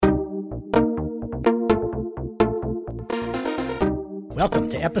Welcome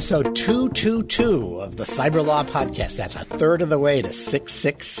to episode 222 of the Cyber Law Podcast. That's a third of the way to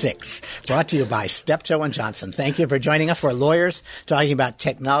 666. Brought to you by Steptoe & Johnson. Thank you for joining us. We're lawyers talking about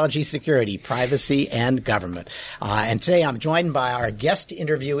technology, security, privacy, and government. And today I'm joined by our guest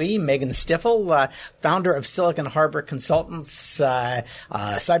interviewee, Megan Stifel, founder of Silicon Harbor Consultants,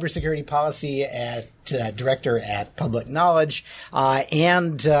 cybersecurity policy director at Public Knowledge,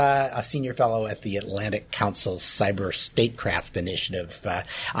 and a senior fellow at the Atlantic Council's Cyber Statecraft Initiative.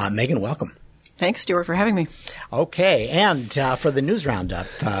 Megan, welcome. Thanks, Stuart, for having me. Okay, and for the news roundup,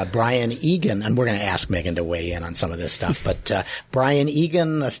 Brian Egan, and we're going to ask Megan to weigh in on some of this stuff, but Brian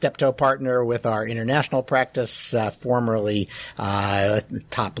Egan, a Steptoe partner with our international practice, formerly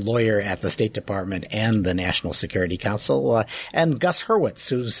top lawyer at the State Department and the National Security Council, and Gus Hurwitz,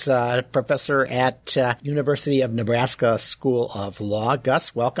 who's professor at University of Nebraska School of Law.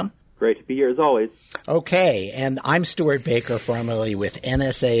 Gus, welcome. Great to be here, as always. Okay, and I'm Stuart Baker, formerly with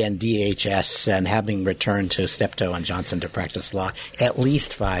NSA and DHS, and having returned to Steptoe & Johnson to practice law at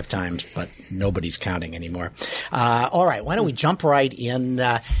least 5 times, but nobody's counting anymore. All right, why don't we jump right in?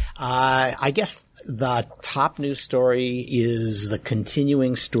 I guess the top news story is the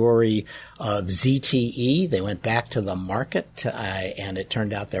continuing story of ZTE. They went back to the market, and it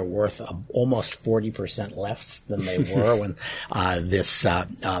turned out they're worth almost 40% less than they were when this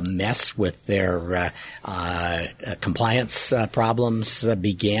mess with their compliance problems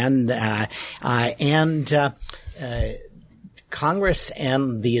began. Congress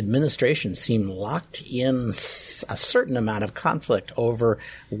and the administration seem locked in a certain amount of conflict over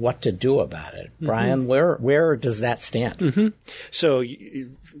what to do about it. Mm-hmm. Brian, where does that stand? Mm-hmm. So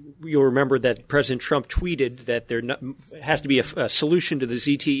you'll remember that President Trump tweeted that there has to be a solution to the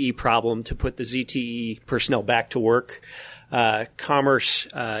ZTE problem to put the ZTE personnel back to work. Commerce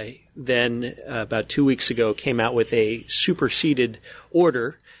then, about 2 weeks ago, came out with a superseded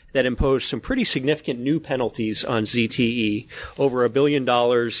order that imposed some pretty significant new penalties on ZTE, over $1 billion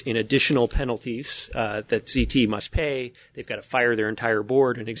in additional penalties that ZTE must pay. They've got to fire their entire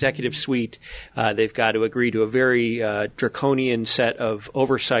board and executive suite. They've got to agree to a very draconian set of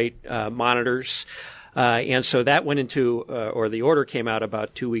oversight monitors. And so that went into, or the order came out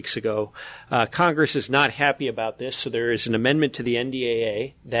about 2 weeks ago. Congress is not happy about this, so there is an amendment to the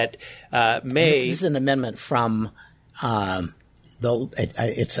NDAA that may... This is an amendment from...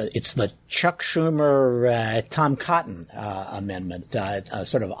 It's the Chuck Schumer, Tom Cotton amendment,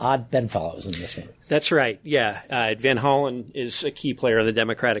 sort of odd bedfellows in this one. That's right, yeah. Van Hollen is a key player on the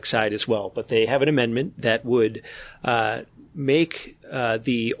Democratic side as well, but they have an amendment that would make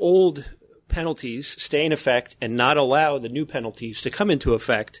the old penalties stay in effect and not allow the new penalties to come into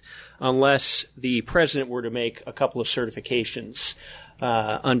effect unless the president were to make a couple of certifications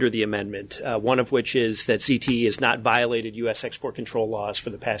under the amendment, one of which is that ZTE has not violated U.S. export control laws for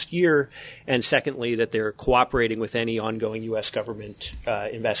the past year, and secondly, that they're cooperating with any ongoing U.S. government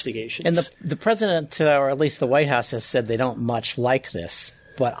investigations. And the president, or at least the White House, has said they don't much like this.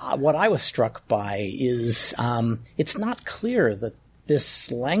 But what I was struck by is it's not clear that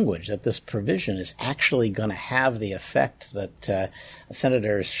this language, that this provision is actually going to have the effect that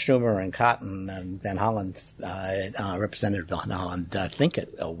Senators Schumer and Cotton and Van Hollen, Representative Van Hollen, think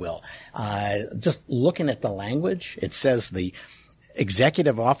it will. Just looking at the language, it says the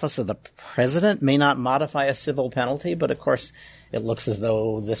executive office of the president may not modify a civil penalty, but of course it looks as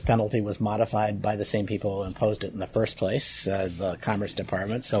though this penalty was modified by the same people who imposed it in the first place, the Commerce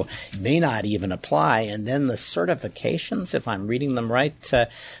Department, so it may not even apply. And then the certifications, if I'm reading them right,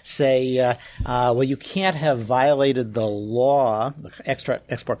 say, well, you can't have violated the law, the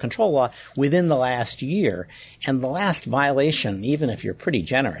export control law, within the last year. And the last violation, even if you're pretty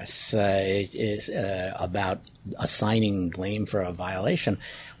generous, is about assigning blame for a violation,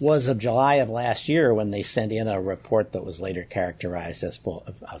 was of July of last year when they sent in a report that was later characterized as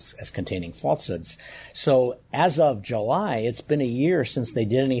containing falsehoods. So as of July, it's been a year since they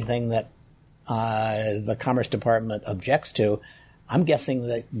did anything that the Commerce Department objects to. I'm guessing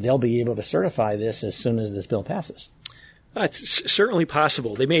that they'll be able to certify this as soon as this bill passes. It's certainly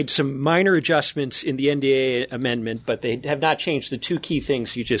possible. They made some minor adjustments in the NDAA amendment, but they have not changed the two key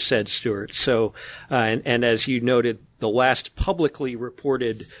things you just said, Stuart. So, and as you noted, The last publicly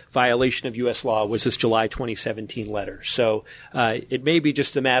reported violation of U.S. law was this July 2017 letter. So it may be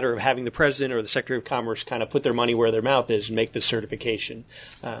just a matter of having the president or the Secretary of Commerce kind of put their money where their mouth is and make the certification.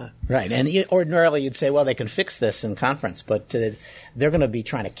 Right. And ordinarily you'd say, well, they can fix this in conference, but they're going to be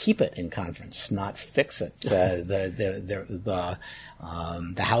trying to keep it in conference, not fix it. The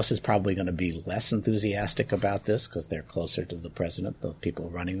House is probably going to be less enthusiastic about this because they're closer to the president, the people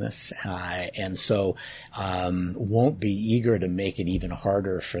running this, and so won't be eager to make it even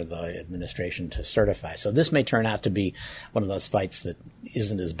harder for the administration to certify. So this may turn out to be one of those fights that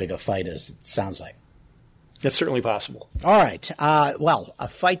isn't as big a fight as it sounds like. That's certainly possible. All right. Well, a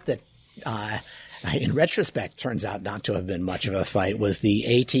fight that in retrospect turns out not to have been much of a fight was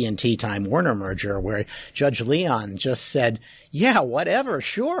the AT&T Time Warner merger, where Judge Leon just said, yeah, whatever,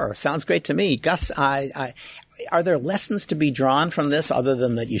 sure, sounds great to me. Gus, are there lessons to be drawn from this other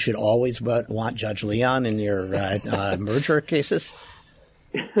than that you should always want Judge Leon in your merger cases?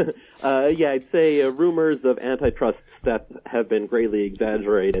 Yeah, I'd say rumors of antitrust steps have been greatly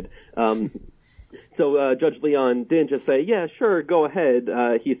exaggerated. So Judge Leon didn't just say, yeah, sure, go ahead.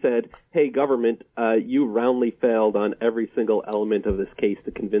 He said, hey, government, you roundly failed on every single element of this case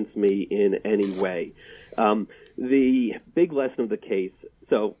to convince me in any way. The big lesson of the case,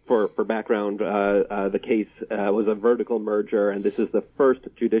 so for background, the case was a vertical merger, and this is the first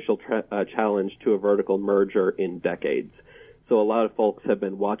judicial challenge to a vertical merger in decades. So a lot of folks have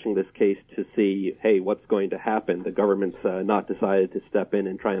been watching this case to see, hey, what's going to happen? The government's not decided to step in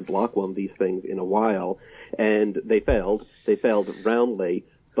and try and block one of these things in a while, and they failed. They failed roundly.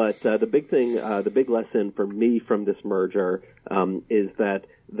 But the big lesson for me from this merger is that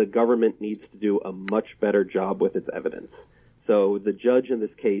the government needs to do a much better job with its evidence. So the judge in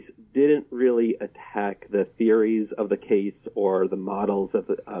this case didn't really attack the theories of the case or the models that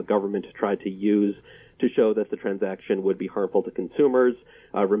the government tried to use to show that the transaction would be harmful to consumers.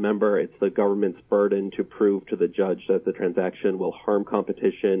 Remember, it's the government's burden to prove to the judge that the transaction will harm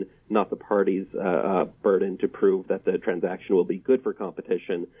competition, not the party's burden to prove that the transaction will be good for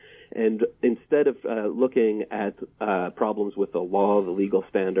competition. And instead of looking at problems with the law, the legal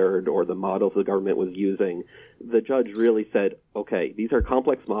standard, or the models the government was using, the judge really said, okay, these are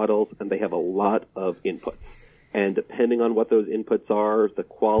complex models and they have a lot of inputs. And depending on what those inputs are, the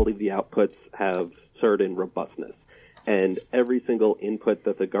quality of the outputs have certain robustness. And every single input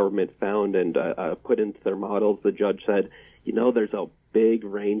that the government found and put into their models, the judge said, you know, there's a big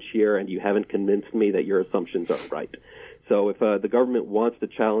range here and you haven't convinced me that your assumptions are right. So if the government wants to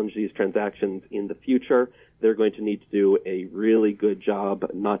challenge these transactions in the future, they're going to need to do a really good job,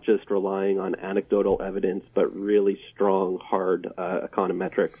 not just relying on anecdotal evidence, but really strong, hard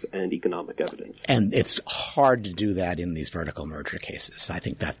econometrics and economic evidence. And it's hard to do that in these vertical merger cases. I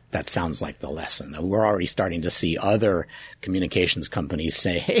think that sounds like the lesson. We're already starting to see other communications companies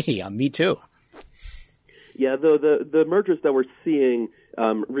say, hey, me too. Yeah, the mergers that we're seeing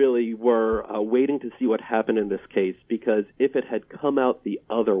really were waiting to see what happened in this case, because if it had come out the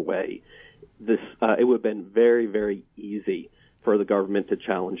other way, it would have been very, very easy for the government to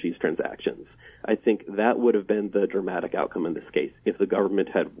challenge these transactions. I think that would have been the dramatic outcome in this case if the government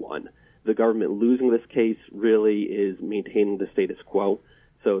had won. The government losing this case really is maintaining the status quo,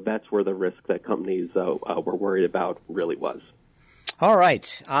 so that's where the risk that companies were worried about really was. All right.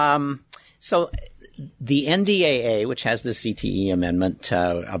 So the NDAA, which has the CTE amendment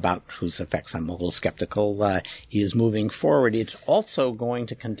about whose effects I'm a little skeptical, is moving forward. It's also going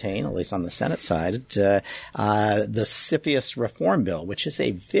to contain, at least on the Senate side, the CFIUS reform bill, which is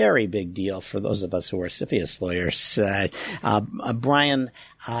a very big deal for those of us who are CFIUS lawyers. Brian,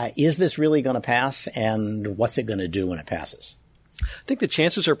 is this really going to pass, and what's it going to do when it passes? I think the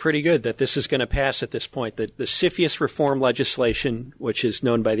chances are pretty good that this is going to pass at this point. The CFIUS reform legislation, which is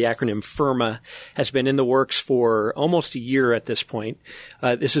known by the acronym FIRMA, has been in the works for almost a year at this point.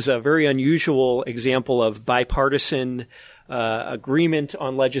 This is a very unusual example of bipartisan agreement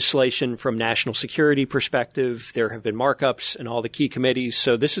on legislation from national security perspective. There have been markups in all the key committees.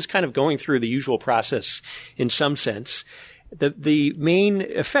 So this is kind of going through the usual process in some sense. The main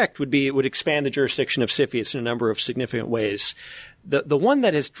effect would be it would expand the jurisdiction of CFIUS in a number of significant ways. The one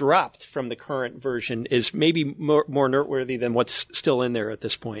that has dropped from the current version is maybe more noteworthy than what's still in there at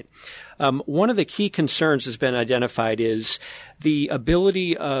this point. One of the key concerns has been identified is the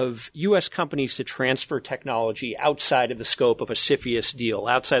ability of U.S. companies to transfer technology outside of the scope of a CFIUS deal,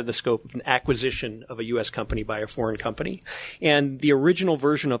 outside of the scope of an acquisition of a U.S. company by a foreign company. And the original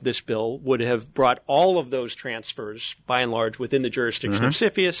version of this bill would have brought all of those transfers, by and large, within the jurisdiction of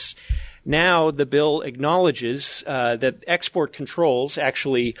CFIUS. Now the bill acknowledges that export controls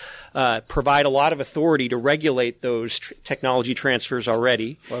actually provide a lot of authority to regulate those technology transfers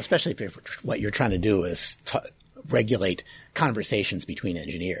already. Well, especially if what you're trying to do is regulate conversations between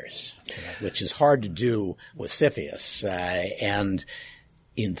engineers, which is hard to do with CFIUS, and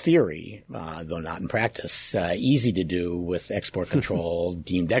in theory, though not in practice, easy to do with export control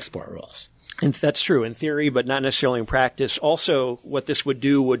deemed export rules. And that's true in theory, but not necessarily in practice. Also, what this would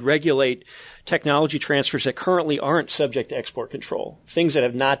do would regulate technology transfers that currently aren't subject to export control, things that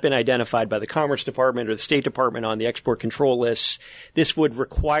have not been identified by the Commerce Department or the State Department on the export control lists. This would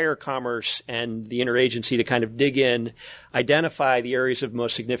require Commerce and the interagency to kind of dig in, identify the areas of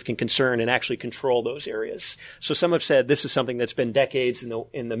most significant concern, and actually control those areas. So some have said this is something that's been decades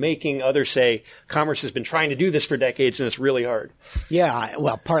in the making. Others say Commerce has been trying to do this for decades, and it's really hard. Yeah,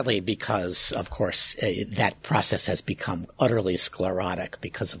 well, partly because, of course, that process has become utterly sclerotic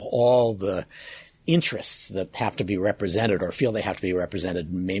because of all the interests that have to be represented or feel they have to be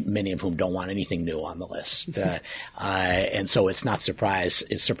represented, many of whom don't want anything new on the list. And so it's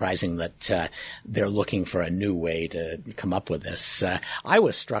surprising that they're looking for a new way to come up with this. I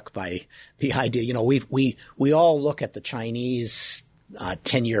was struck by the idea, we all look at the Chinese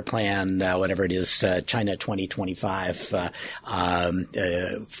 10-year plan, whatever it is, China 2025,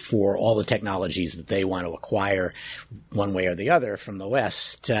 for all the technologies that they want to acquire one way or the other from the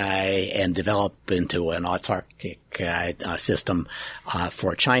West, and develop into an autarkic system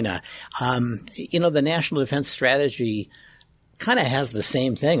for China. The National Defense Strategy kind of has the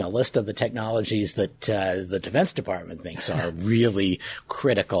same thing, a list of the technologies that the Defense Department thinks are really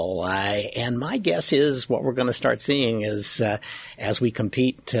critical. And my guess is what we're going to start seeing is as we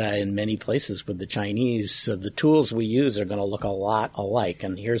compete in many places with the Chinese, the tools we use are going to look a lot alike.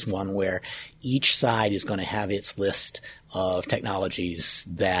 And here's one where each side is going to have its list of technologies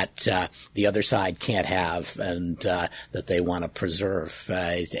that the other side can't have and that they want to preserve.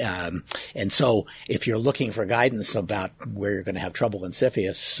 And so if you're looking for guidance about where you're going to have trouble in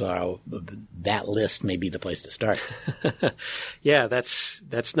CFIUS, that list may be the place to start. Yeah,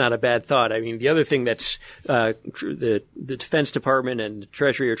 that's not a bad thought. I mean, the other thing that's the Defense Department and the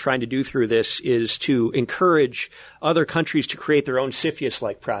Treasury are trying to do through this is to encourage other countries to create their own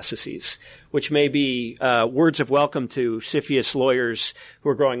CFIUS-like processes, which may be words of welcome to CFIUS lawyers who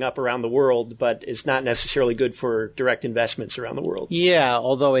are growing up around the world, but is not necessarily good for direct investments around the world. Yeah,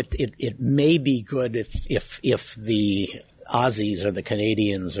 although it may be good if the Aussies or the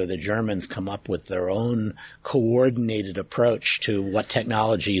Canadians or the Germans come up with their own coordinated approach to what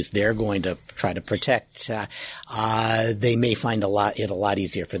technologies they're going to try to protect. They may find it a lot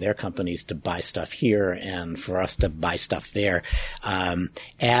easier for their companies to buy stuff here and for us to buy stuff there,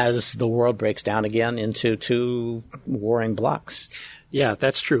 as the world breaks down again into two warring blocs. Yeah,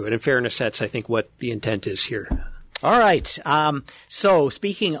 that's true. And in fairness, that's, I think, what the intent is here. All right. So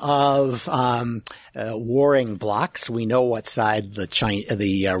speaking of warring blocs, we know what side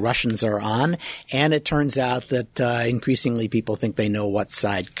the Russians are on, and it turns out that increasingly people think they know what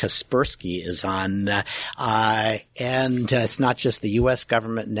side Kaspersky is on. And it's not just the U.S.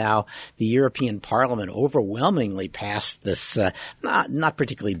 government now. The European Parliament overwhelmingly passed this not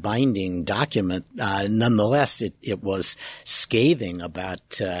particularly binding document. Nonetheless, it was scathing about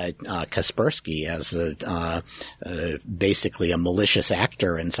Kaspersky as basically a malicious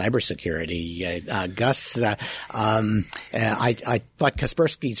actor in cybersecurity. Gus, I thought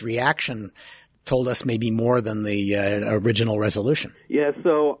Kaspersky's reaction told us maybe more than the original resolution. Yeah,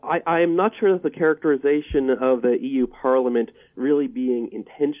 so I'm not sure that the characterization of the EU Parliament really being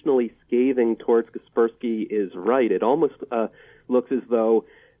intentionally scathing towards Kaspersky is right. It almost looks as though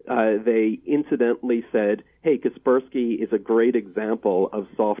they incidentally said, hey, Kaspersky is a great example of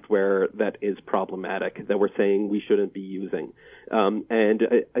software that is problematic, that we're saying we shouldn't be using. And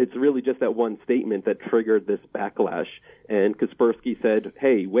it's really just that one statement that triggered this backlash. And Kaspersky said,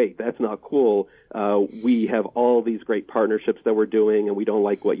 hey, wait, that's not cool. We have all these great partnerships that we're doing, and we don't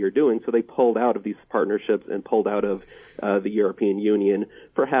like what you're doing. So they pulled out of these partnerships and pulled out of the European Union,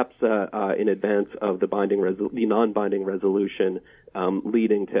 perhaps in advance of the non-binding resolution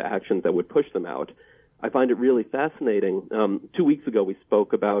leading to actions that would push them out. I find it really fascinating. 2 weeks ago, we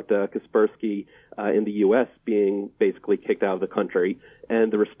spoke about Kaspersky in the U.S. being basically kicked out of the country,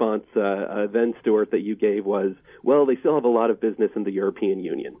 and the response then, Stuart, that you gave was, well, they still have a lot of business in the European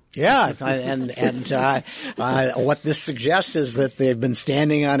Union. Yeah, and what this suggests is that they've been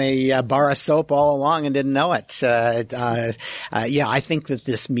standing on a bar of soap all along and didn't know it. Yeah, I think that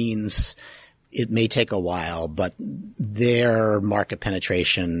this means it may take a while, but their market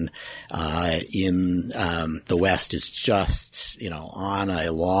penetration in the West is just, on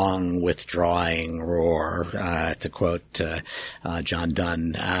a long withdrawing roar, to quote John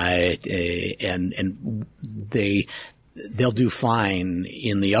Donne, and they'll do fine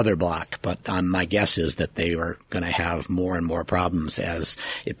in the other block, but my guess is that they are going to have more and more problems as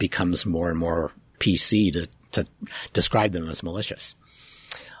it becomes more and more PC to describe them as malicious.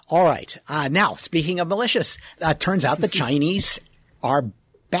 All right. Now, speaking of malicious, turns out the Chinese are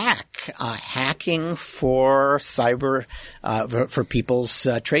back hacking for cyber for people's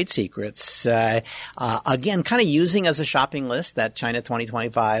trade secrets. Again, kind of using as a shopping list that China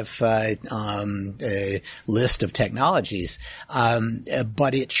 2025 list of technologies.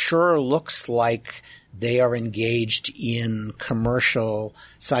 But it sure looks like they are engaged in commercial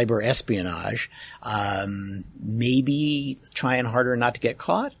cyber espionage, maybe trying harder not to get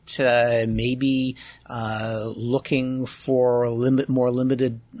caught, maybe looking for a more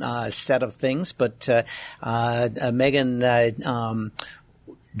limited set of things. But Megan,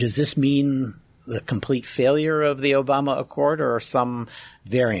 does this mean the complete failure of the Obama Accord or some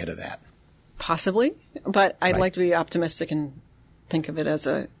variant of that? Possibly, but I'd like to be optimistic and think of it as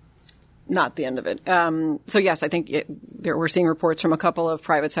not the end of it. So yes, I think we're seeing reports from a couple of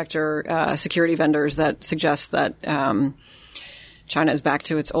private sector security vendors that suggest that China is back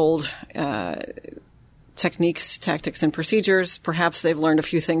to its old techniques, tactics, and procedures. Perhaps they've learned a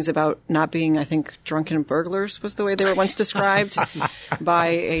few things about not being, I think, drunken burglars was the way they were once described by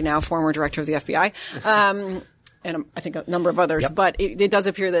a now former director of the FBI. And I think a number of others, yep. But it does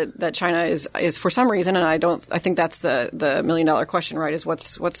appear that China is for some reason, and I think that's the $1 million question, right? Is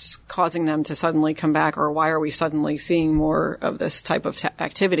what's causing them to suddenly come back, or why are we suddenly seeing more of this type of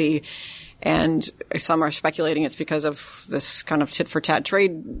activity? And some are speculating it's because of this kind of tit for tat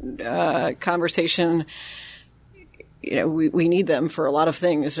trade conversation. We need them for a lot of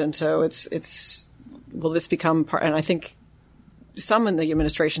things, and so it's will this become part? And I think some in the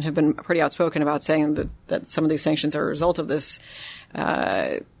administration have been pretty outspoken about saying that some of these sanctions are a result of this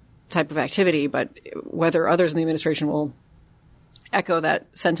type of activity, but whether others in the administration will echo that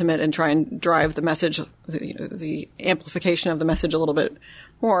sentiment and try and drive the message, the amplification of the message a little bit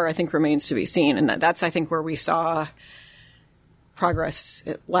more, I think remains to be seen. And that's, I think, where we saw progress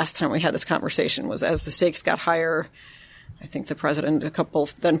last time we had this conversation was as the stakes got higher. I think then President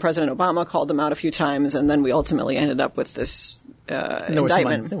Obama called them out a few times, and then we ultimately ended up with this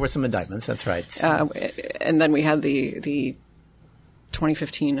indictment. There were some indictments, that's right. And then we had the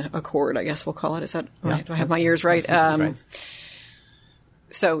 2015 Accord, I guess we'll call it. Is that right? Do I have my years right? Right.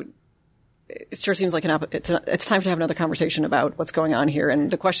 So it sure seems like it's time to have another conversation about what's going on here. And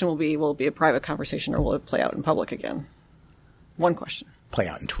the question will it be a private conversation or will it play out in public again? One question. Play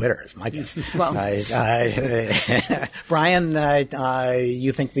out in Twitter is my guess. Well, Brian,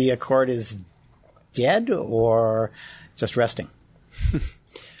 you think the Accord is dead or just resting?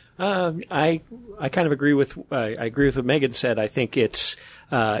 I kind of agree with what Megan said. I think it's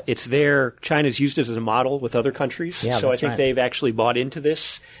there. China's used it as a model with other countries, so I think they've actually bought into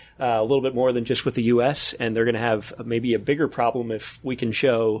this a little bit more than just with the U.S. And they're going to have maybe a bigger problem if we can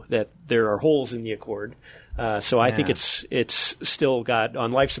show that there are holes in the Accord. So I think it's still got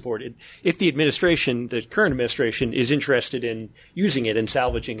on life support. If the current administration, is interested in using it and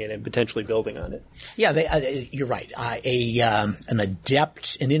salvaging it and potentially building on it. Yeah, you're right. An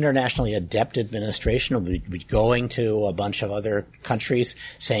internationally adept administration will be going to a bunch of other countries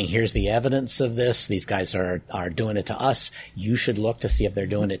saying, here's the evidence of this. These guys are doing it to us. You should look to see if they're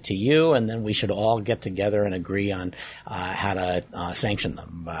doing it to you. And then we should all get together and agree on how to sanction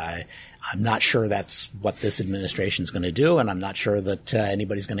them. I'm not sure that's what this administration is going to do, and I'm not sure that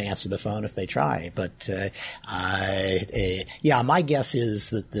anybody's going to answer the phone if they try. But my guess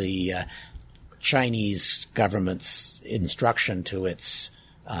is that the Chinese government's instruction to its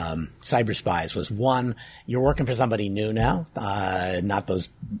cyber spies was, one, you're working for somebody new now, not those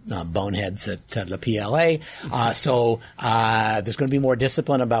boneheads at the PLA. So there's going to be more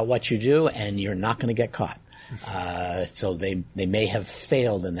discipline about what you do, and you're not going to get caught. So they may have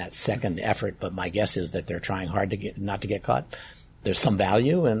failed in that second effort, but my guess is that they're trying hard not to get caught. There's some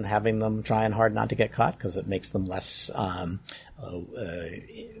value in having them trying hard not to get caught because it makes them less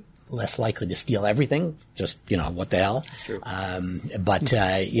likely to steal everything. Just, what the hell?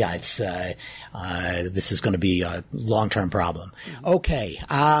 This is going to be a long-term problem. Okay.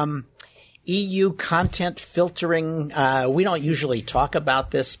 EU content filtering. We don't usually talk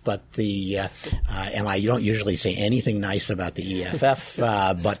about this, but you don't usually say anything nice about the EFF,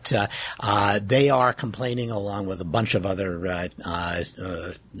 but they are complaining along with a bunch of other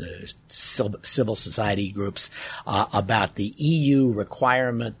civil society groups about the EU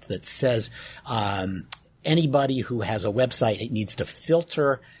requirement that says anybody who has a website needs to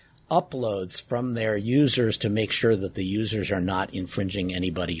filter uploads from their users to make sure that the users are not infringing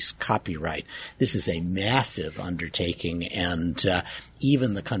anybody's copyright. This is a massive undertaking, and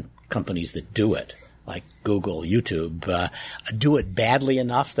even the companies that do it, like Google, YouTube, do it badly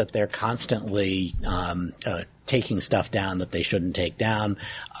enough that they're constantly taking stuff down that they shouldn't take down,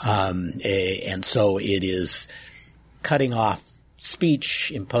 and so it is cutting off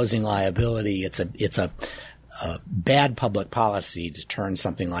speech, imposing liability. It's a bad public policy to turn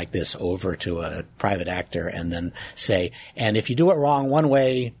something like this over to a private actor and then say, and if you do it wrong one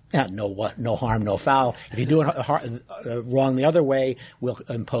way, no harm, no foul. If you do it wrong the other way, we'll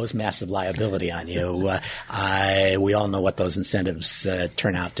impose massive liability on you. We all know what those incentives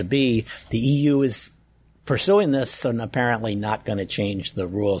turn out to be. The EU is pursuing this and apparently not going to change the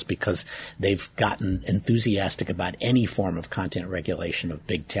rules because they've gotten enthusiastic about any form of content regulation of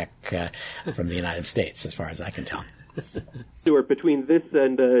big tech from the United States, as far as I can tell. Stuart, between this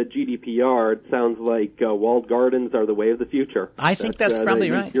and GDPR, it sounds like walled gardens are the way of the future. I think that's probably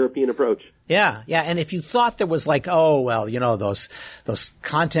the right. European approach. Yeah. And if you thought there was like, oh, well, those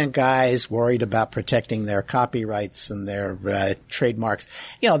content guys worried about protecting their copyrights and their trademarks,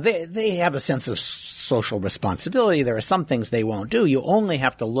 they have a sense of social responsibility. There are some things they won't do. You only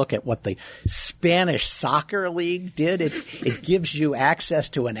have to look at what the Spanish Soccer League did. It gives you access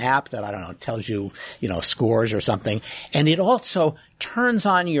to an app that, I don't know, tells you, scores or something. And it also turns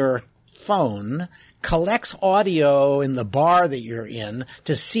on your phone, collects audio in the bar that you're in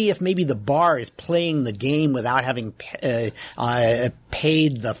to see if maybe the bar is playing the game without having paid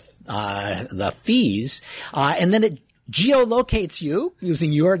the fees, and then it geolocates you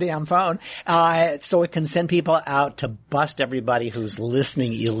using your damn phone, so it can send people out to bust everybody who's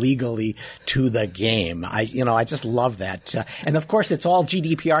listening illegally to the game. I just love that. And of course, it's all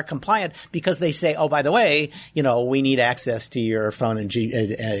GDPR compliant because they say, oh, by the way, we need access to your phone and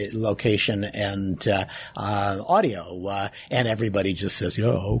location and audio. And everybody just says, yeah,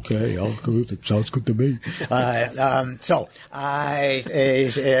 okay, I'll go. It sounds good to me. So I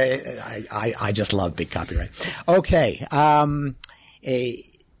just love big copyright. Okay.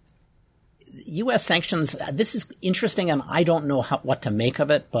 U.S. sanctions, this is interesting, and I don't know what to make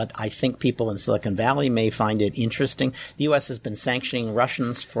of it, but I think people in Silicon Valley may find it interesting. The U.S. has been sanctioning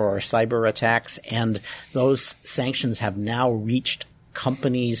Russians for cyber attacks, and those sanctions have now reached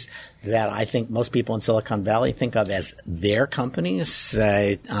companies that I think most people in Silicon Valley think of as their companies.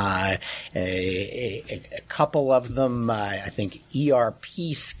 A couple of them, I think ERP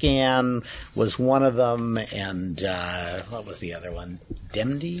Scan was one of them, and what was the other one?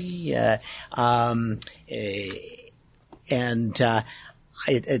 Demdy?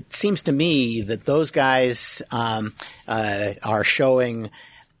 It seems to me that those guys are showing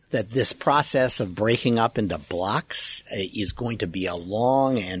that this process of breaking up into blocks is going to be a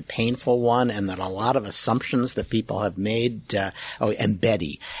long and painful one, and that a lot of assumptions that people have made, and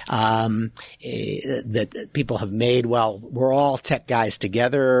Betty, that people have made, well, we're all tech guys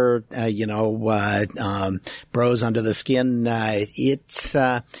together, bros under the skin. It's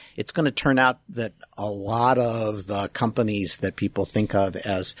going to turn out that a lot of the companies that people think of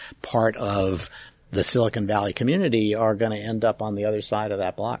as part of the Silicon Valley community are going to end up on the other side of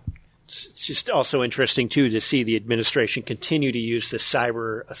that block. It's just also interesting, too, to see the administration continue to use the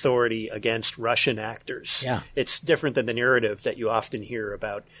cyber authority against Russian actors. Yeah. It's different than the narrative that you often hear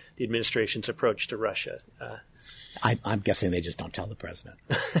about the administration's approach to Russia. I'm guessing they just don't tell the president.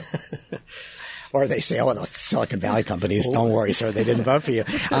 Or they say, oh, those Silicon Valley companies, don't worry, sir, they didn't vote for you.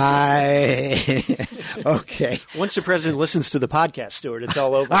 Okay. Once the president listens to the podcast, Stuart, it's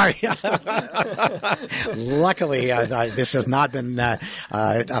all over. Luckily, this has not been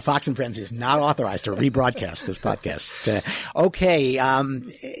Fox and Friends is not authorized to rebroadcast this podcast. Okay.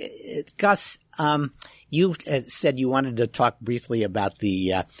 Gus, you said you wanted to talk briefly about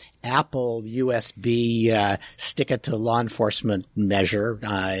the Apple USB stick it to law enforcement measure,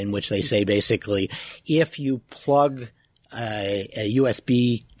 in which they say basically if you plug a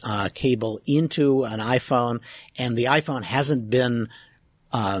USB cable into an iPhone and the iPhone hasn't been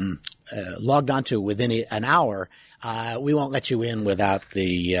logged onto within an hour, we won't let you in without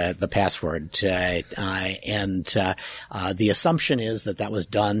the password. And the assumption is that was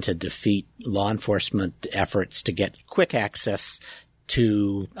done to defeat law enforcement efforts to get quick access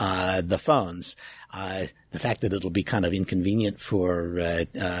to the phones. The fact that it'll be kind of inconvenient for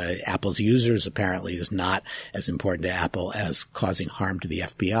Apple's users apparently is not as important to Apple as causing harm to the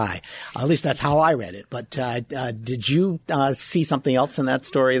FBI. At least that's how I read it. But did you see something else in that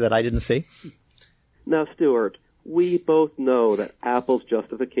story that I didn't see? Now, Stuart, we both know that Apple's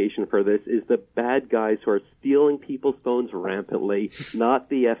justification for this is the bad guys who are stealing people's phones rampantly, not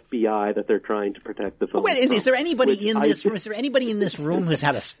the FBI that they're trying to protect the phones. Wait, is there anybody in this? Is there anybody in this room who's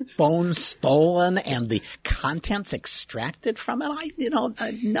had a phone stolen and the contents extracted from it?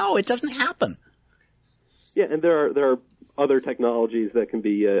 No, it doesn't happen. Yeah, and there are other technologies that can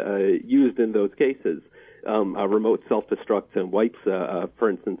be used in those cases. Remote self-destructs and wipes, for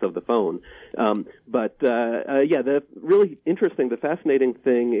instance, of the phone. The really interesting, the fascinating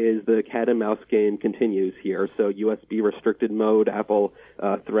thing is the cat and mouse game continues here. So USB restricted mode, Apple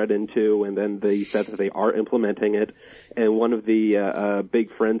threatened to, and then they said that they are implementing it. And one of the big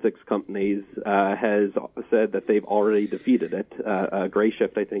forensics companies has said that they've already defeated it.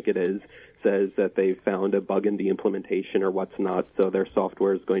 Grayshift, I think it is, says that they've found a bug in the implementation or what's not, so their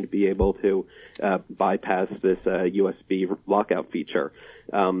software is going to be able to bypass this USB lockout feature.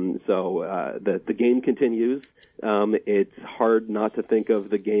 The game continues. It's hard not to think of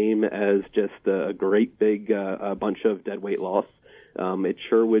the game as just a great big bunch of deadweight loss. It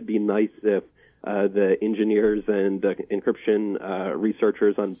sure would be nice if the engineers and encryption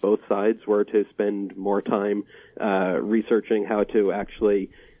researchers on both sides were to spend more time researching how to actually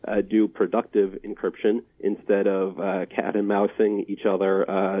do productive encryption instead of cat and mousing each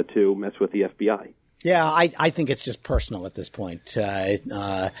other to mess with the FBI. Yeah, I think it's just personal at this point.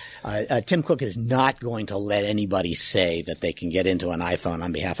 Tim Cook is not going to let anybody say that they can get into an iPhone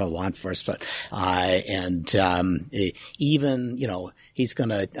on behalf of law enforcement. Even, he's going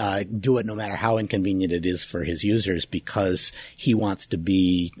to do it no matter how inconvenient it is for his users because he wants to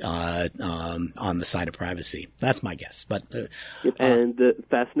be on the side of privacy. That's my guess. But and the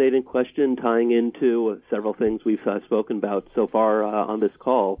fascinating question tying into several things we've spoken about so far on this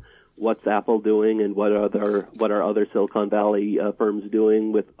call. What's Apple doing, and what are other Silicon Valley firms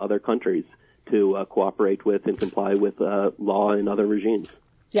doing with other countries to cooperate with and comply with law and other regimes?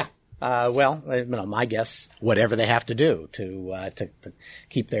 Yeah. My guess, whatever they have to do to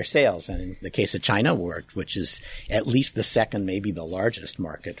keep their sales. And in the case of China, which is at least the second, maybe the largest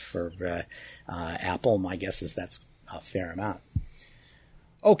market for Apple, my guess is that's a fair amount.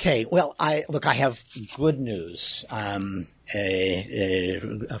 Okay, well, I have good news.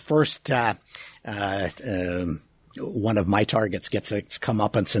 First, one of my targets gets its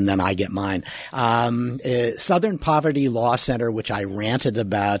comeuppance, and then I get mine. Southern Poverty Law Center, which I ranted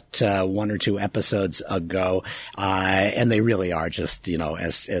about one or two episodes ago, and they really are just,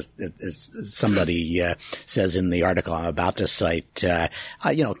 as somebody says in the article I'm about to cite,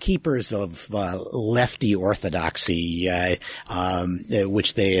 keepers of lefty orthodoxy,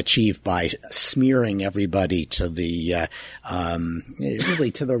 which they achieve by smearing everybody to the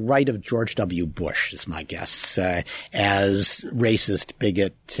really to the right of George W. Bush, is my guess. As racist,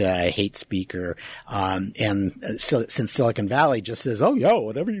 bigot, hate speaker. Since Silicon Valley just says, oh, yeah,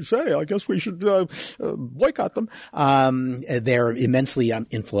 whatever you say, I guess we should boycott them. They're immensely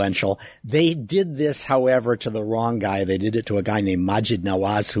influential. They did this, however, to the wrong guy. They did it to a guy named Majid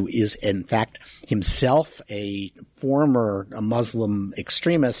Nawaz, who is, in fact, himself a former Muslim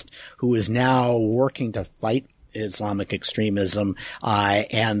extremist who is now working to fight Islamic extremism,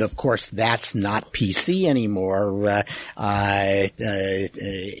 and of course that's not PC anymore.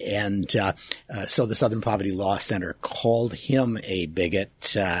 So the Southern Poverty Law Center called him a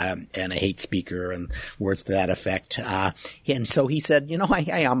bigot and a hate speaker and words to that effect. And so he said,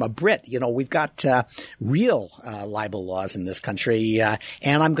 I'm a Brit. We've got real libel laws in this country,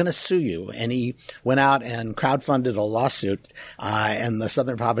 and I'm going to sue you. And he went out and crowdfunded a lawsuit, and the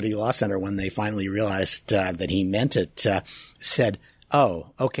Southern Poverty Law Center, when they finally realized that he meant it, said, oh,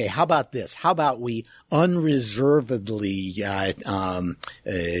 okay, how about this? How about we unreservedly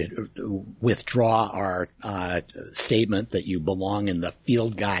withdraw our statement that you belong in the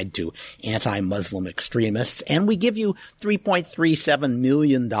field guide to anti-Muslim extremists, and we give you $3.37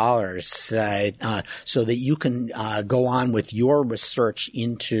 million so that you can go on with your research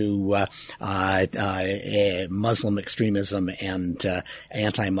into Muslim extremism and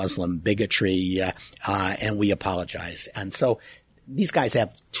anti-Muslim bigotry, and we apologize. And so these guys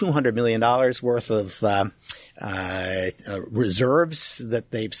have $200 million worth of reserves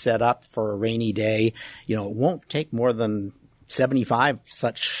that they've set up for a rainy day. It won't take more than 75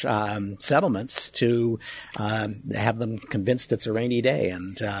 such settlements to have them convinced it's a rainy day.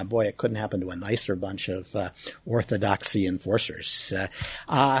 And boy, it couldn't happen to a nicer bunch of orthodoxy enforcers. So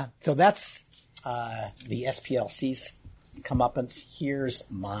that's the SPLC's comeuppance. Here's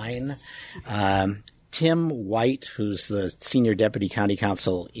mine. Tim White, who's the senior deputy county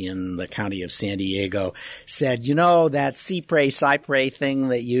counsel in the county of San Diego, said, that cypre thing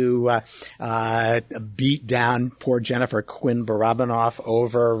that you beat down poor Jennifer Quinn Barabanoff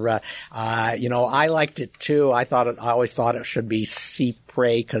over, I liked it too. I always thought it should be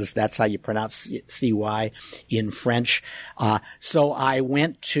cypre because that's how you pronounce CY in French. So I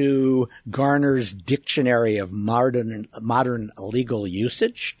went to Garner's Dictionary of Modern Legal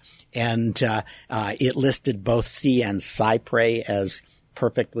Usage, and it listed both C and cypre as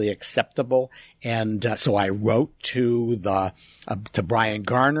perfectly acceptable. And so I wrote to Brian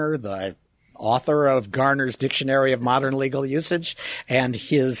Garner, the author of Garner's Dictionary of Modern Legal Usage, and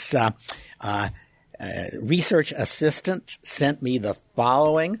his research assistant sent me the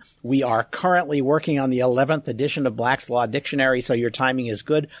following. We are currently working on the 11th edition of Black's Law Dictionary, so your timing is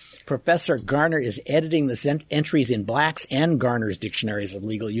good. Professor Garner is editing the entries in Black's and Garner's dictionaries of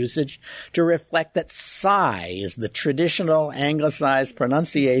legal usage to reflect that psi is the traditional anglicized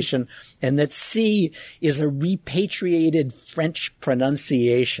pronunciation and that C is a repatriated French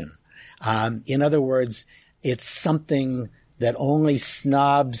pronunciation. In other words, it's something that only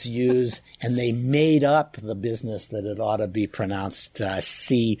snobs use, and they made up the business that it ought to be pronounced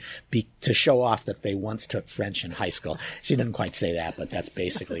C to show off that they once took French in high school. She didn't quite say that, but that's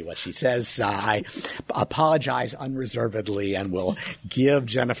basically what she says. I apologize unreservedly and will give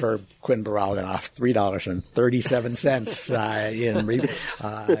Jennifer Quinn Barabanoff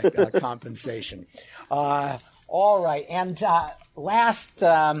 $3.37 in compensation. All right, and last,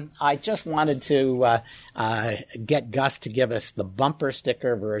 I just wanted to get Gus to give us the bumper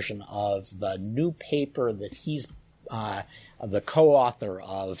sticker version of the new paper that he's the co-author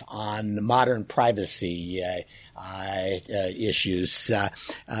of on modern privacy issues.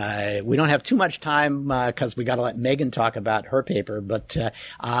 We don't have too much time because we got to let Megan talk about her paper, but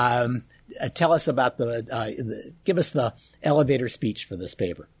tell us about give us the elevator speech for this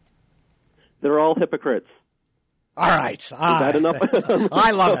paper. They're all hypocrites. All right. Is that enough?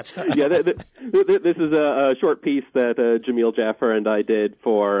 I love it. Yeah, this is a short piece that Jamil Jaffer and I did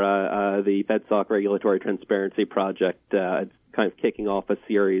for the FedSoc Regulatory Transparency Project. It's kind of kicking off a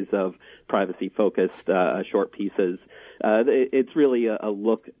series of privacy-focused short pieces. It's really a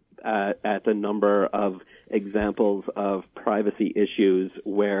look at a number of examples of privacy issues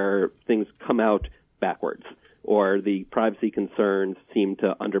where things come out backwards, or the privacy concerns seem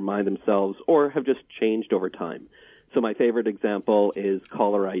to undermine themselves or have just changed over time. So my favorite example is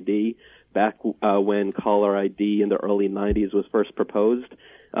caller ID. Back when caller ID in the early 90s was first proposed,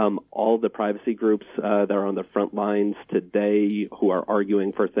 all the privacy groups that are on the front lines today who are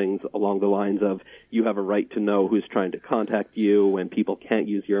arguing for things along the lines of you have a right to know who's trying to contact you and people can't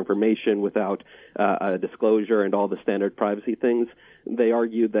use your information without a disclosure and all the standard privacy things, they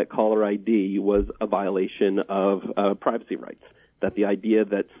argued that caller ID was a violation of privacy rights. That the idea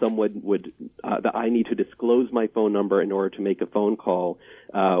that someone that I need to disclose my phone number in order to make a phone call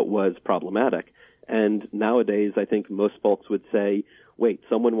was problematic. And nowadays, I think most folks would say, wait,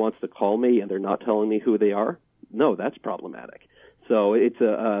 someone wants to call me and they're not telling me who they are? No, that's problematic. So it's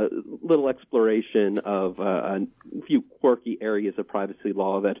a little exploration of a few quirky areas of privacy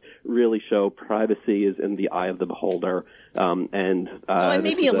law that really show privacy is in the eye of the beholder. And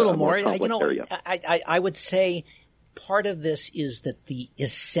maybe a little more. Area. I would say part of this is that the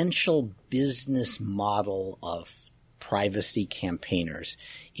essential business model of privacy campaigners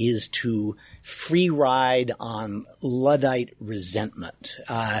is to free ride on Luddite resentment.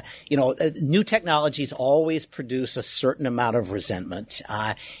 New technologies always produce a certain amount of resentment.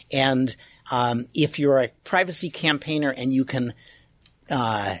 And if you're a privacy campaigner and you can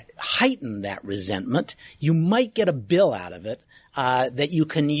heighten that resentment, you might get a bill out of it that you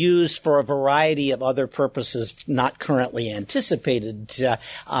can use for a variety of other purposes not currently anticipated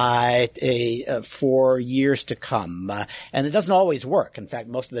for years to come. And it doesn't always work. In fact,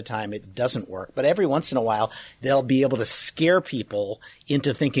 most of the time it doesn't work. But every once in a while, they'll be able to scare people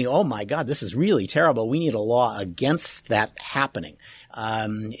into thinking, oh, my God, this is really terrible. We need a law against that happening.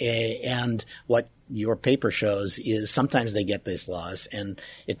 And what your paper shows is sometimes they get these laws and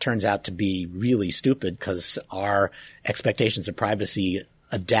it turns out to be really stupid because our expectations of privacy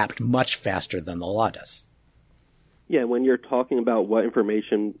adapt much faster than the law does. Yeah, when you're talking about what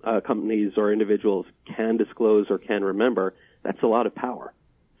information companies or individuals can disclose or can remember, that's a lot of power.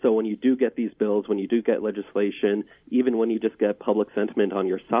 So when you do get these bills, when you do get legislation, even when you just get public sentiment on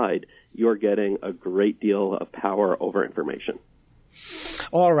your side, you're getting a great deal of power over information.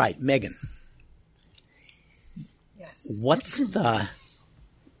 All right, Megan. Yes. What's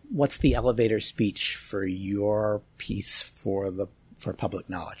the elevator speech for your piece for public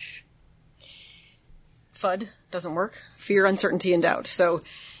knowledge? FUD doesn't work. Fear, uncertainty, and doubt. So,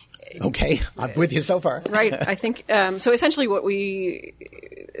 okay, I'm with you so far. Right. I think so. Essentially,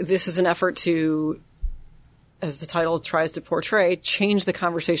 this is an effort to, as the title tries to portray, change the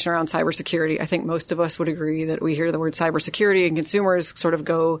conversation around cybersecurity. I think most of us would agree that we hear the word cybersecurity and consumers sort of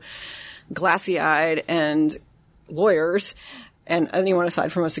go glassy-eyed, and lawyers and anyone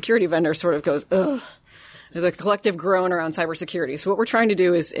aside from a security vendor sort of goes, ugh. There's a collective groan around cybersecurity. So what we're trying to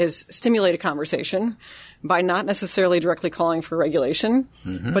do is stimulate a conversation by not necessarily directly calling for regulation,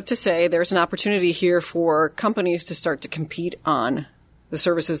 but to say there's an opportunity here for companies to start to compete on the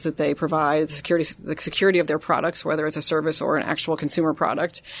services that they provide, the security of their products, whether it's a service or an actual consumer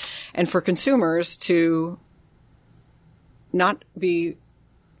product, and for consumers to not be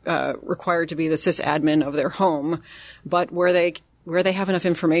required to be the sysadmin of their home, but where they have enough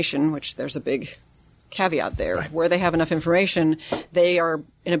information, which there's a big caveat there, right. Where they have enough information, they are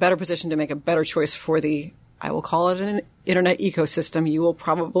in a better position to make a better choice for I will call it an internet ecosystem. You will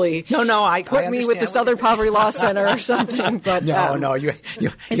probably put me with the Southern Poverty Law Center or something. But you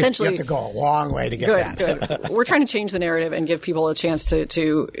essentially you have to go a long way to get Good. We're trying to change the narrative and give people a chance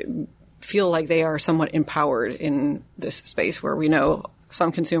to feel like they are somewhat empowered in this space where we know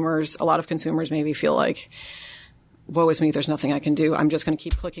a lot of consumers maybe feel like, woe is me, there's nothing I can do. I'm just going to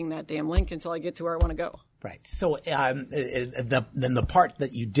keep clicking that damn link until I get to where I want to go. Right. So then the part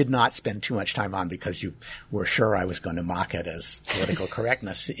that you did not spend too much time on because you were sure I was going to mock it as political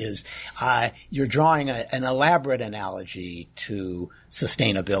correctness is you're drawing an elaborate analogy to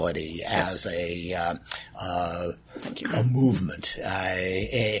sustainability as a movement.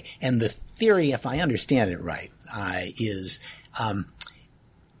 And the theory, if I understand it right, is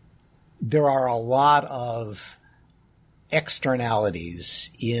there are a lot of externalities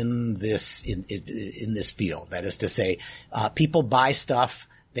in this field. That is to say, people buy stuff.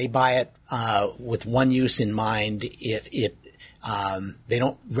 They buy it with one use in mind. If they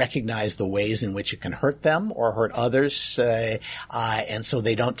don't recognize the ways in which it can hurt them or hurt others, and so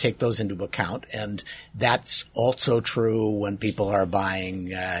they don't take those into account. And that's also true when people are buying,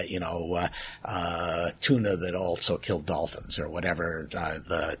 tuna that also killed dolphins or whatever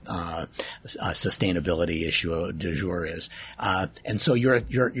the sustainability issue du jour is. And so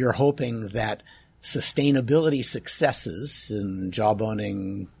you're hoping that sustainability successes in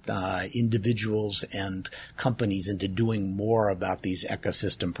jawboning individuals and companies into doing more about these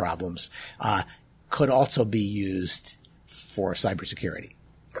ecosystem problems could also be used for cybersecurity.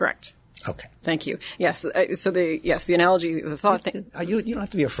 Correct. Okay. Thank you. Yes. So the analogy, the thought thing. You don't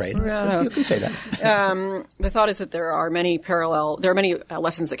have to be afraid. You can say that. The thought is that there are many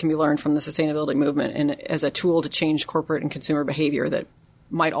lessons that can be learned from the sustainability movement and as a tool to change corporate and consumer behavior that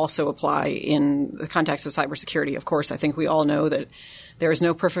might also apply in the context of cybersecurity. Of course, I think we all know that there is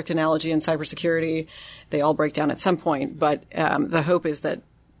no perfect analogy in cybersecurity. They all break down at some point. But the hope is that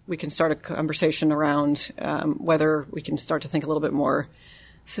we can start a conversation around whether we can start to think a little bit more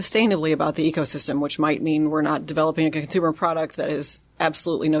sustainably about the ecosystem, which might mean we're not developing a consumer product that is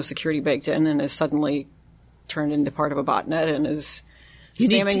absolutely no security baked in and is suddenly turned into part of a botnet and is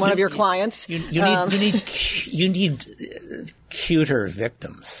spamming one of your clients. You need cuter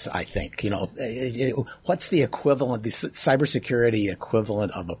victims, I think. What's the equivalent, the cybersecurity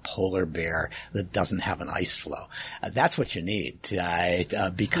equivalent of a polar bear that doesn't have an ice flow? That's what you need,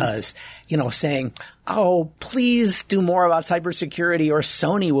 because, saying, oh, please do more about cybersecurity or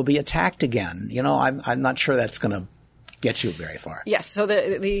Sony will be attacked again. I'm not sure that's going to get you very far. Yes. So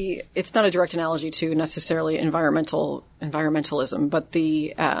it's not a direct analogy to necessarily environmentalism, but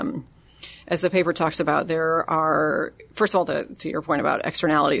as the paper talks about, there are, first of all, to your point about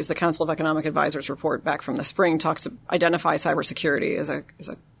externalities, the Council of Economic Advisors report back from the spring identifies cybersecurity as a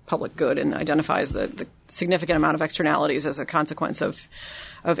public good and identifies the significant amount of externalities as a consequence of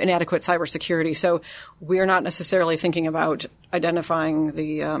inadequate cybersecurity. So we are not necessarily thinking about identifying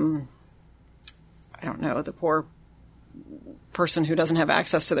the poor person who doesn't have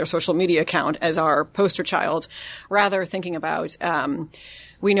access to their social media account as our poster child, rather thinking about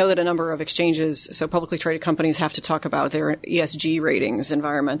we know that a number of exchanges, so publicly traded companies, have to talk about their ESG ratings,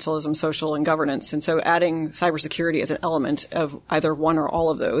 environmentalism, social, and governance. And so adding cybersecurity as an element of either one or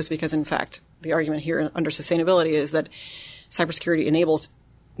all of those, because in fact, the argument here under sustainability is that cybersecurity enables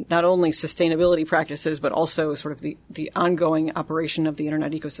not only sustainability practices, but also sort of the ongoing operation of the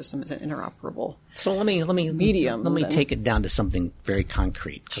internet ecosystem as an interoperable. So let me medium. Let me take it down to something very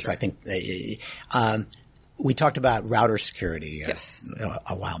concrete, because I think we talked about router security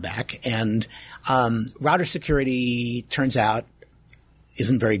a while back, and router security turns out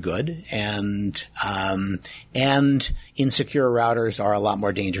isn't very good, and insecure routers are a lot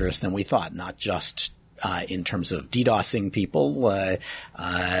more dangerous than we thought, not just in terms of DDoSing people,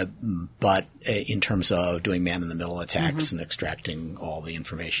 but in terms of doing man-in-the-middle attacks and extracting all the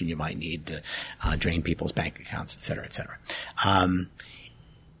information you might need to drain people's bank accounts, et cetera, et cetera.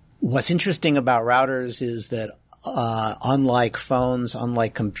 What's interesting about routers is that unlike phones,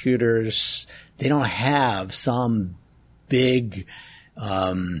 unlike computers, they don't have some big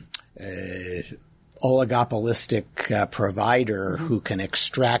oligopolistic provider who can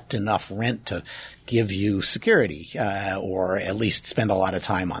extract enough rent to give you security, or at least spend a lot of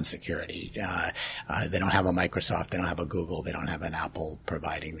time on security. They don't have a Microsoft, they don't have a Google, they don't have an Apple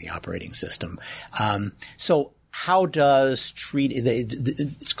providing the operating system. So how does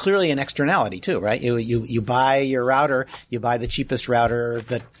it's clearly an externality too, right? You buy your router, you buy the cheapest router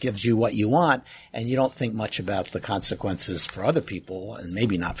that gives you what you want, and you don't think much about the consequences for other people and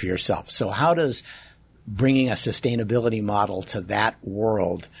maybe not for yourself. So how does bringing a sustainability model to that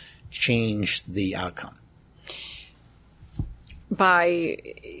world change the outcome? I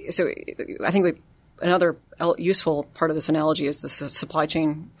think another useful part of this analogy is the supply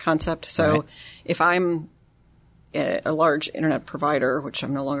chain concept. So if I'm a large internet provider, which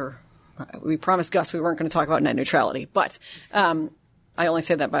I'm no longer, we promised Gus we weren't going to talk about net neutrality, but I only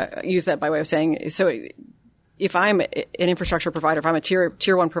say that use that by way of saying, so if I'm an infrastructure provider, if I'm a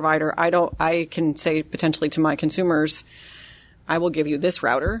tier one provider, I can say potentially to my consumers, I will give you this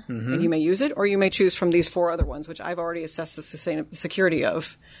router and you may use it, or you may choose from these 4 other ones, which I've already assessed the security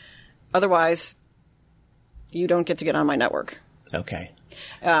of. Otherwise, you don't get to get on my network. Okay.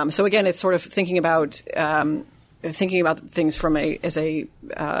 So again, it's sort of thinking about things from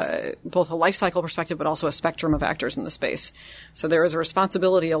both a life cycle perspective, but also a spectrum of actors in the space. So there is a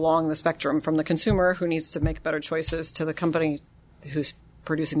responsibility along the spectrum, from the consumer who needs to make better choices to the company who's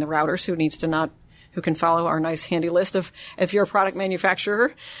producing the routers who can follow our nice handy list of, if you're a product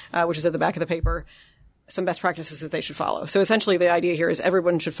manufacturer, which is at the back of the paper, some best practices that they should follow. So essentially the idea here is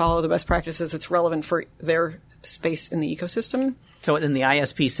everyone should follow the best practices that's relevant for their space in the ecosystem. So then the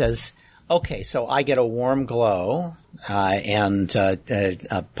ISP says, okay, so I get a warm glow, and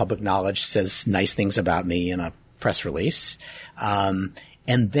public knowledge says nice things about me in a press release.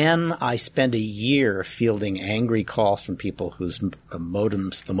 And then I spend a year fielding angry calls from people whose the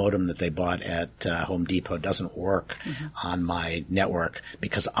modem that they bought at Home Depot doesn't work on my network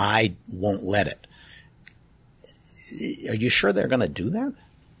because I won't let it. Are you sure they're going to do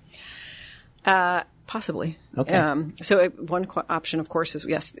that? Possibly. Okay. So one option, of course, is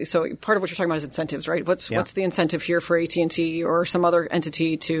yes. So part of what you're talking about is incentives, right? What's the incentive here for AT&T or some other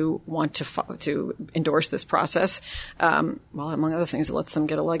entity to want to endorse this process? Well, among other things, it lets them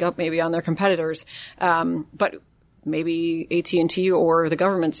get a leg up maybe on their competitors. But maybe AT&T or the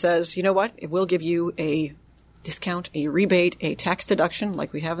government says, you know what? It will give you a discount, a rebate, a tax deduction,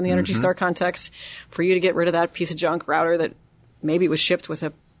 like we have in the Energy Star context, for you to get rid of that piece of junk router that maybe was shipped with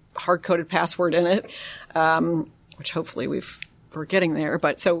a hard-coded password in it, which hopefully we're getting there.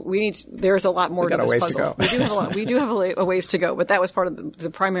 But so there's a lot more to this puzzle. We do have a ways to go, but that was part of the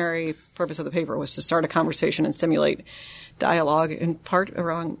primary purpose of the paper, was to start a conversation and stimulate dialogue, in part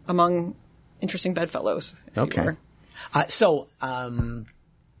among interesting bedfellows. Okay.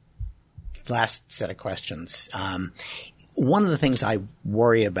 Last set of questions. One of the things I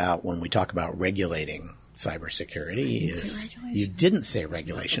worry about when we talk about regulating cybersecurity is you didn't say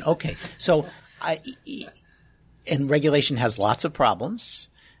regulation. Okay. So and regulation has lots of problems.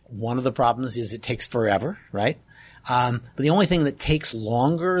 One of the problems is it takes forever, right? But the only thing that takes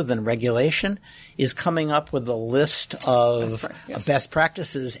longer than regulation is coming up with a list of best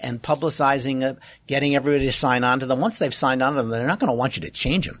practices and publicizing it, getting everybody to sign on to them. Once they've signed on to them, they're not going to want you to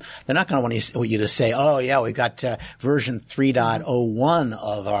change them. They're not going to want you to say, oh, yeah, we've got version 3.01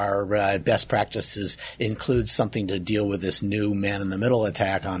 of our best practices includes something to deal with this new man-in-the-middle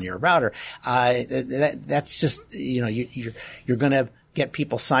attack on your router. That's just, you're going to get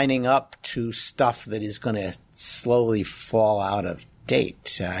people signing up to stuff that is going to slowly fall out of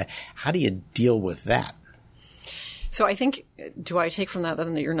date. How do you deal with that? So I think, do I take from that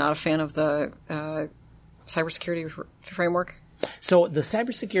then that you're not a fan of the cybersecurity framework? So the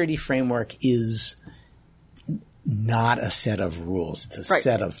cybersecurity framework is not a set of rules. It's a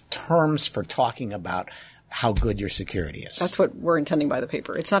set of terms for talking about how good your security is. That's what we're intending by the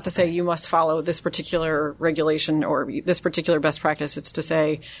paper. It's not to say you must follow this particular regulation or this particular best practice. It's to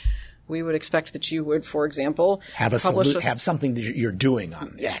say we would expect that you would, for example, have something that you're doing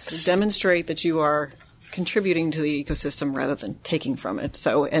on X. Demonstrate that you are contributing to the ecosystem rather than taking from it.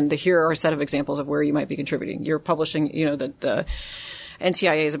 So, and here are a set of examples of where you might be contributing. You're publishing, the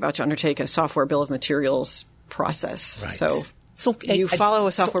NTIA is about to undertake a software bill of materials process. Right. So you follow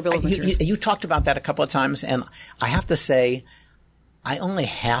a software bill of materials. You talked about that a couple of times, and I have to say, I only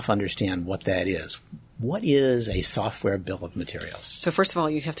half understand what that is. What is a software bill of materials? So first of all,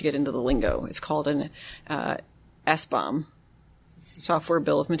 you have to get into the lingo. It's called an SBOM, software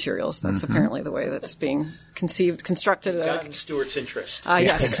bill of materials. That's apparently the way that's being constructed. Got in Stewart's interest.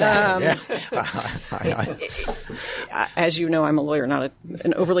 Yes. Exactly. As you know, I'm a lawyer, not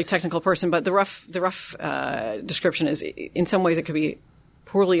an overly technical person, but the rough description is, in some ways, it could be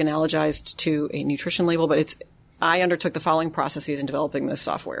poorly analogized to a nutrition label, but I undertook the following processes in developing this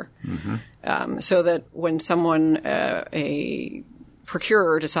software, so that when someone, a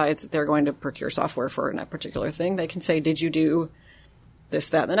procurer, decides that they're going to procure software for a particular thing, they can say, "Did you do this,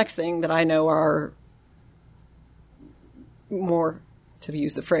 that, and the next thing that I know are more," to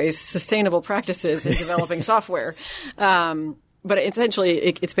use the phrase, sustainable practices in developing software. But essentially,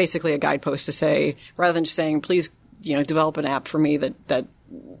 it's basically a guidepost to say, rather than just saying, please, develop an app for me that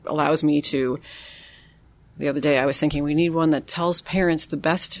allows me to. The other day I was thinking we need one that tells parents the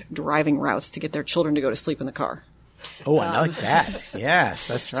best driving routes to get their children to go to sleep in the car. Oh, I like that. Yes,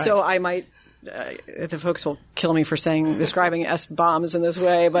 that's right. So I might, the folks will kill me for describing S-bombs in this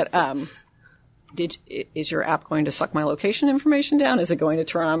way, but is your app going to suck my location information down? Is it going to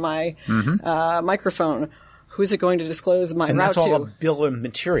turn on my microphone? Who's it going to disclose my route to? And that's all a bill of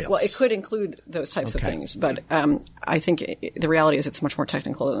materials. Well, it could include those types of things, but I think the reality is it's much more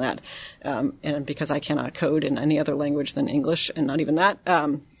technical than that. And because I cannot code in any other language than English, and not even that,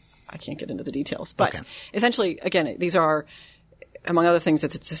 I can't get into the details. But essentially, again, these are, among other things,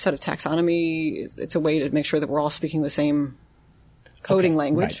 it's a set of taxonomy. It's a way to make sure that we're all speaking the same coding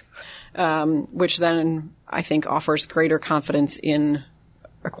language, which then I think offers greater confidence in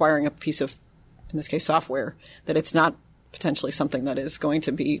acquiring a piece of, in this case, software, that it's not potentially something that is going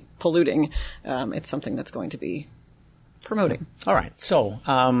to be polluting. It's something that's going to be promoting. All right. So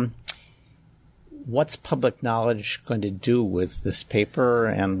what's public knowledge going to do with this paper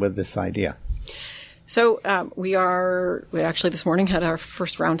and with this idea? So we actually this morning had our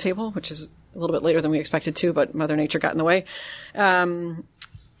first roundtable, which is a little bit later than we expected to, but Mother Nature got in the way.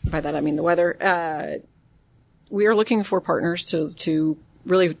 By that I mean the weather. We are looking for partners to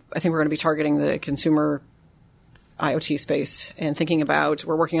really, I think we're going to be targeting the consumer IoT space and thinking about,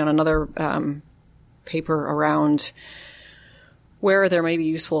 we're working on another paper around where there may be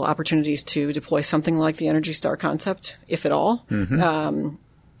useful opportunities to deploy something like the Energy Star concept, if at all.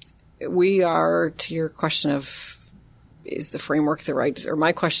 We are, to your question of, is the framework the right, or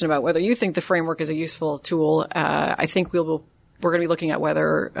my question about whether you think the framework is a useful tool, I think we're going to be looking at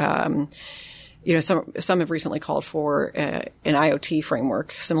whether some have recently called for an IoT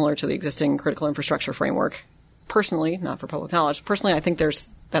framework similar to the existing critical infrastructure framework. Personally, not for public knowledge, I think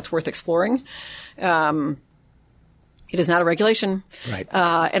that's worth exploring. It is not a regulation. Right.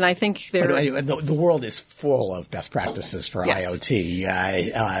 And I think the world is full of best practices for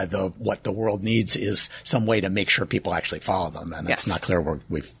IoT. What the world needs is some way to make sure people actually follow them. And it's not clear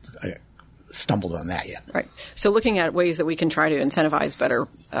we've stumbled on that yet. Right. So looking at ways that we can try to incentivize better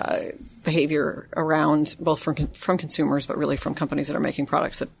behavior around both from consumers, but really from companies that are making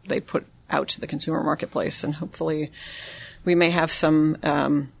products that they put out to the consumer marketplace. And hopefully we may have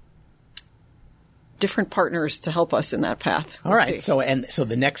some different partners to help us in that path. All right. So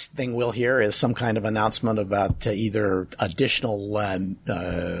the next thing we'll hear is some kind of announcement about either additional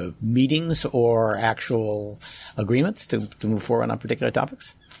meetings or actual agreements to move forward on particular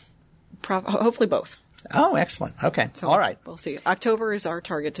topics? Hopefully both. Oh, excellent. Okay. So all right. We'll see. October is our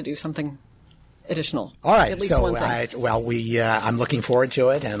target to do something additional. All right. At least one thing. I'm looking forward to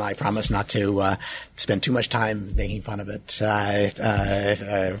it, and I promise not to spend too much time making fun of it.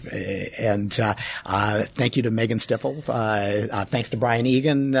 Thank you to Megan Stifel. Thanks to Brian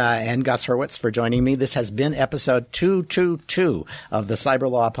Egan and Gus Hurwitz for joining me. This has been episode 222 of the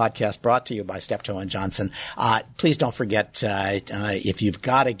Cyber Law Podcast, brought to you by Steptoe and Johnson. Please don't forget, if you've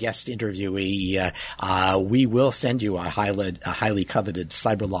got a guest interviewee, we will send you a highly coveted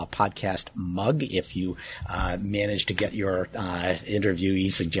Cyber Law Podcast mug. Doug. If you manage to get your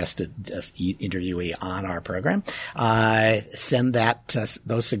suggested interviewee on our program, send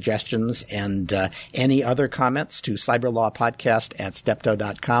those suggestions and any other comments to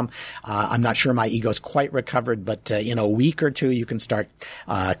cyberlawpodcast@steptoe.com. I'm not sure my ego's quite recovered, but in a week or two you can start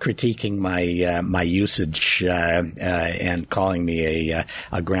critiquing my usage and calling me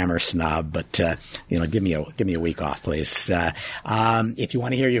a grammar snob. But give me a week off, please. If you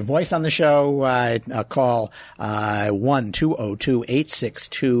want to hear your voice on the show, call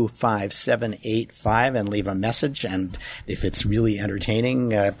 1-202-862-5785 and leave a message. And if it's really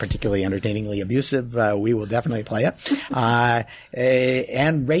entertaining, particularly entertainingly abusive, we will definitely play it.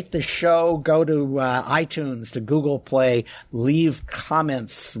 And rate the show. Go to iTunes, to Google Play. Leave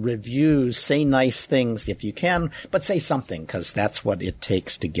comments, reviews, say nice things if you can, but say something, because that's what it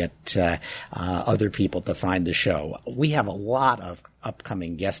takes to get other people to find the show. We have a lot of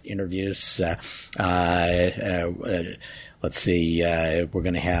upcoming guest interviews. Let's see, we're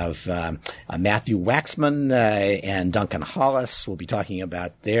going to have Matthew Waxman and Duncan Hollis. We'll be talking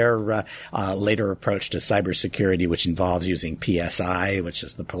about their later approach to cybersecurity, which involves using PSI, which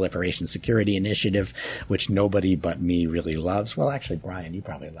is the Proliferation Security Initiative, which nobody but me really loves. Well, actually, Brian, you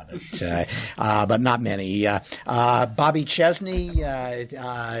probably love it, but not many. Bobby Chesney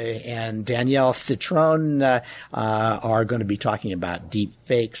and Danielle Citron are going to be talking about deep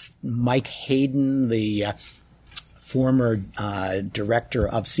fakes. Mike Hayden, the former director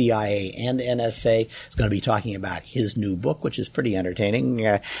of CIA and NSA, is going to be talking about his new book, which is pretty entertaining.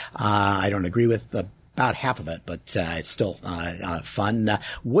 I don't agree with about half of it, but it's still fun.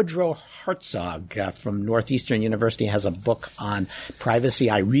 Woodrow Hartzog from Northeastern University has a book on privacy.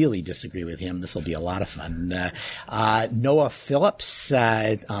 I really disagree with him. This will be a lot of fun. Noah Phillips,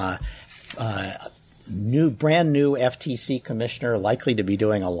 brand new FTC commissioner, likely to be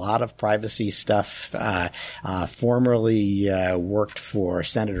doing a lot of privacy stuff. Formerly worked for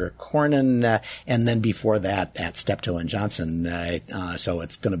Senator Cornyn, and then before that at Steptoe and Johnson. So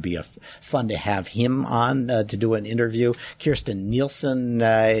it's going to be fun to have him on to do an interview. Kirsten Nielsen,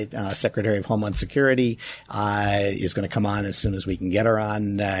 Secretary of Homeland Security, is going to come on as soon as we can get her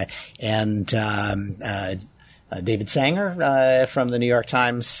on. David Sanger from the New York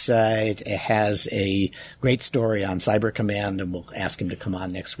Times has a great story on Cyber Command, and we'll ask him to come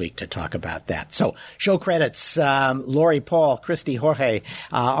on next week to talk about that. So, show credits. Lori Paul, Christy Jorge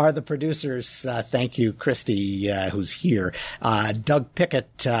are the producers. Thank you, Christy, who's here. Doug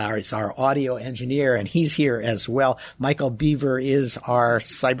Pickett is our audio engineer, and he's here as well. Michael Beaver is our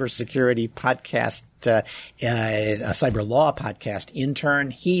cybersecurity podcast a cyber law podcast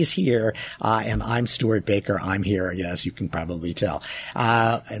intern. He's here, and I'm Stuart Baker. I'm here, as you can probably tell.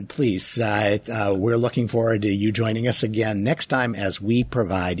 And please, we're looking forward to you joining us again next time as we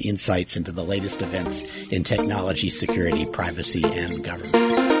provide insights into the latest events in technology, security, privacy, and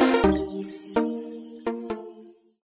government.